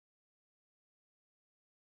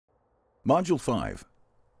Module 5.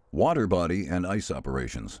 Water Body and Ice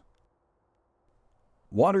Operations.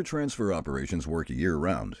 Water transfer operations work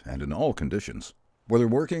year-round and in all conditions. Whether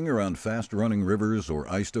working around fast-running rivers or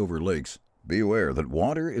iced-over lakes, be aware that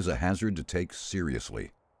water is a hazard to take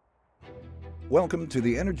seriously. Welcome to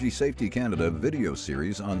the Energy Safety Canada video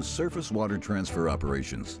series on surface water transfer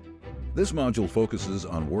operations. This module focuses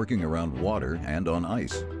on working around water and on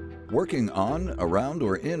ice. Working on, around,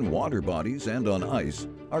 or in water bodies and on ice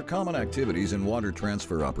are common activities in water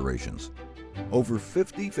transfer operations. Over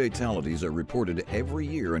 50 fatalities are reported every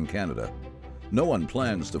year in Canada. No one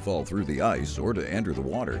plans to fall through the ice or to enter the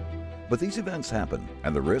water, but these events happen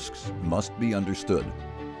and the risks must be understood.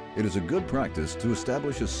 It is a good practice to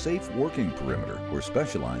establish a safe working perimeter where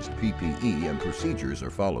specialized PPE and procedures are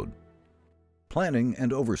followed. Planning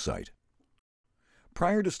and oversight.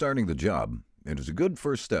 Prior to starting the job, it is a good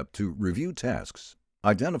first step to review tasks,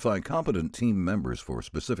 identify competent team members for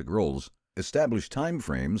specific roles, establish time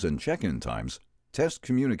frames and check-in times, test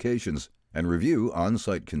communications, and review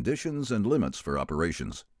on-site conditions and limits for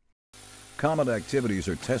operations. Common activities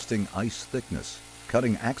are testing ice thickness,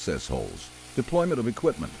 cutting access holes, deployment of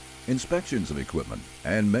equipment, inspections of equipment,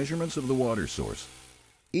 and measurements of the water source.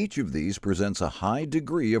 Each of these presents a high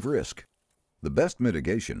degree of risk. The best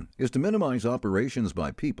mitigation is to minimize operations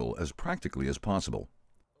by people as practically as possible.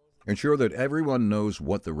 Ensure that everyone knows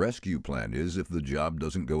what the rescue plan is if the job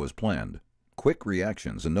doesn't go as planned. Quick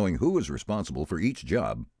reactions and knowing who is responsible for each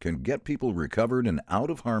job can get people recovered and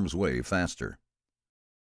out of harm's way faster.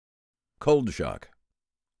 Cold shock.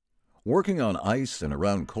 Working on ice and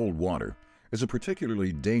around cold water is a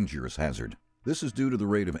particularly dangerous hazard. This is due to the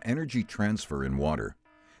rate of energy transfer in water.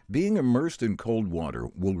 Being immersed in cold water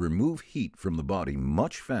will remove heat from the body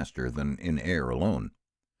much faster than in air alone.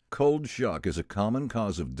 Cold shock is a common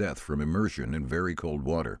cause of death from immersion in very cold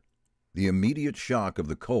water. The immediate shock of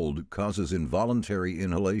the cold causes involuntary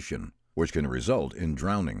inhalation, which can result in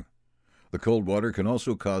drowning. The cold water can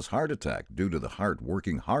also cause heart attack due to the heart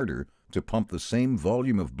working harder to pump the same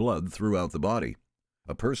volume of blood throughout the body.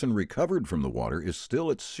 A person recovered from the water is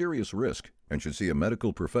still at serious risk and should see a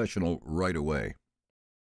medical professional right away.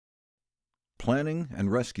 Planning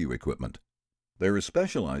and rescue equipment. There is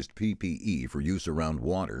specialized PPE for use around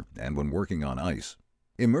water and when working on ice.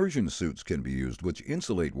 Immersion suits can be used which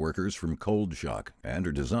insulate workers from cold shock and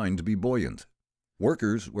are designed to be buoyant.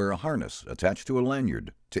 Workers wear a harness attached to a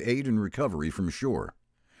lanyard to aid in recovery from shore.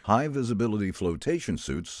 High-visibility flotation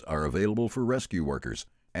suits are available for rescue workers,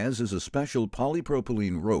 as is a special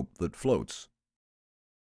polypropylene rope that floats.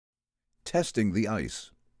 Testing the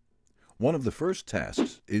ice. One of the first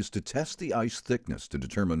tasks is to test the ice thickness to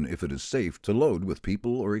determine if it is safe to load with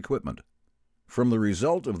people or equipment. From the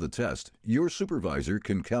result of the test, your supervisor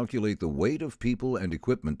can calculate the weight of people and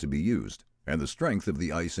equipment to be used and the strength of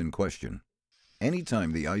the ice in question.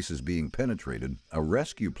 Anytime the ice is being penetrated, a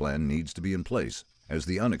rescue plan needs to be in place, as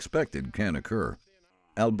the unexpected can occur.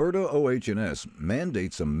 Alberta OH&S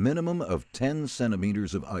mandates a minimum of 10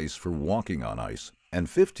 centimeters of ice for walking on ice and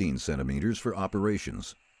 15 centimeters for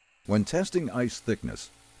operations. When testing ice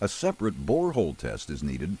thickness, a separate borehole test is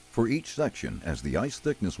needed for each section as the ice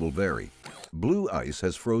thickness will vary. Blue ice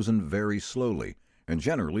has frozen very slowly and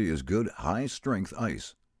generally is good high-strength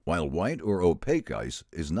ice, while white or opaque ice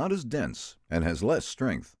is not as dense and has less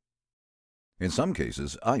strength. In some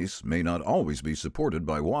cases, ice may not always be supported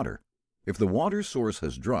by water. If the water source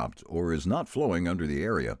has dropped or is not flowing under the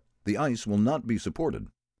area, the ice will not be supported.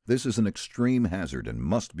 This is an extreme hazard and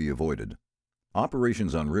must be avoided.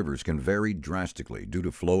 Operations on rivers can vary drastically due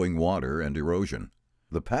to flowing water and erosion.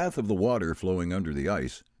 The path of the water flowing under the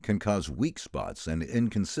ice can cause weak spots and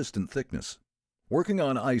inconsistent thickness. Working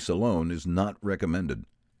on ice alone is not recommended.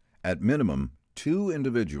 At minimum, 2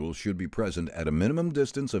 individuals should be present at a minimum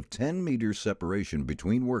distance of 10 meters separation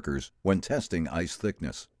between workers when testing ice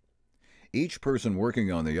thickness. Each person working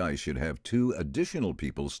on the ice should have 2 additional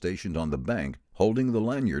people stationed on the bank holding the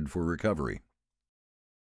lanyard for recovery.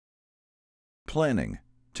 Planning.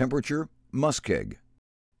 Temperature, MUSKEG.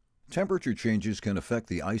 Temperature changes can affect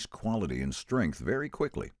the ice quality and strength very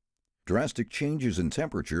quickly. Drastic changes in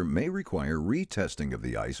temperature may require retesting of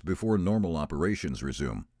the ice before normal operations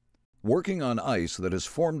resume. Working on ice that has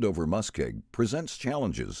formed over MUSKEG presents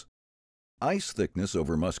challenges. Ice thickness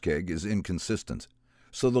over MUSKEG is inconsistent,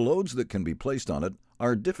 so the loads that can be placed on it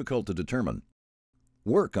are difficult to determine.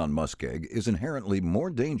 Work on MUSKEG is inherently more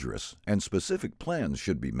dangerous, and specific plans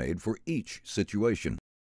should be made for each situation.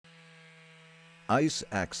 Ice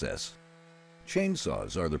access.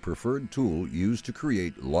 Chainsaws are the preferred tool used to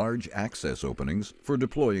create large access openings for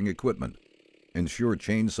deploying equipment. Ensure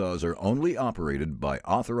chainsaws are only operated by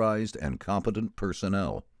authorized and competent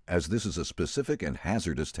personnel, as this is a specific and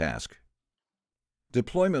hazardous task.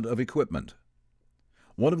 Deployment of equipment.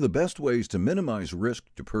 One of the best ways to minimize risk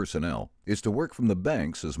to personnel is to work from the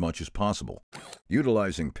banks as much as possible.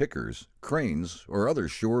 Utilizing pickers, cranes, or other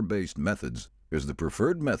shore-based methods is the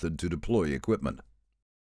preferred method to deploy equipment.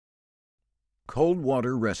 Cold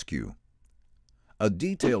water rescue. A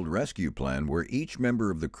detailed rescue plan where each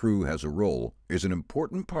member of the crew has a role is an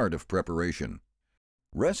important part of preparation.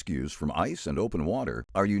 Rescues from ice and open water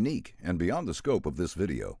are unique and beyond the scope of this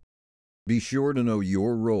video. Be sure to know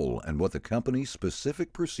your role and what the company's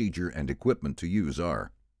specific procedure and equipment to use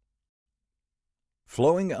are.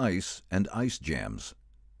 Flowing ice and ice jams.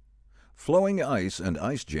 Flowing ice and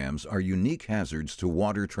ice jams are unique hazards to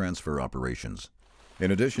water transfer operations.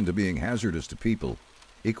 In addition to being hazardous to people,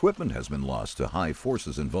 equipment has been lost to high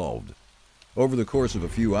forces involved. Over the course of a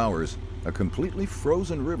few hours, a completely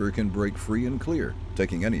frozen river can break free and clear,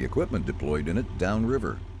 taking any equipment deployed in it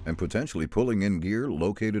downriver and potentially pulling in gear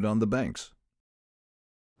located on the banks.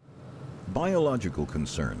 Biological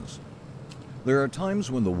concerns. There are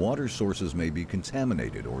times when the water sources may be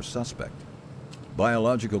contaminated or suspect.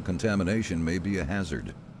 Biological contamination may be a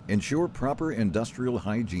hazard. Ensure proper industrial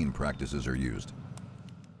hygiene practices are used.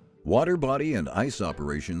 Water body and ice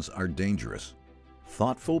operations are dangerous.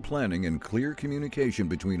 Thoughtful planning and clear communication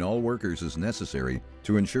between all workers is necessary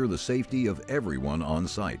to ensure the safety of everyone on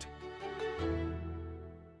site.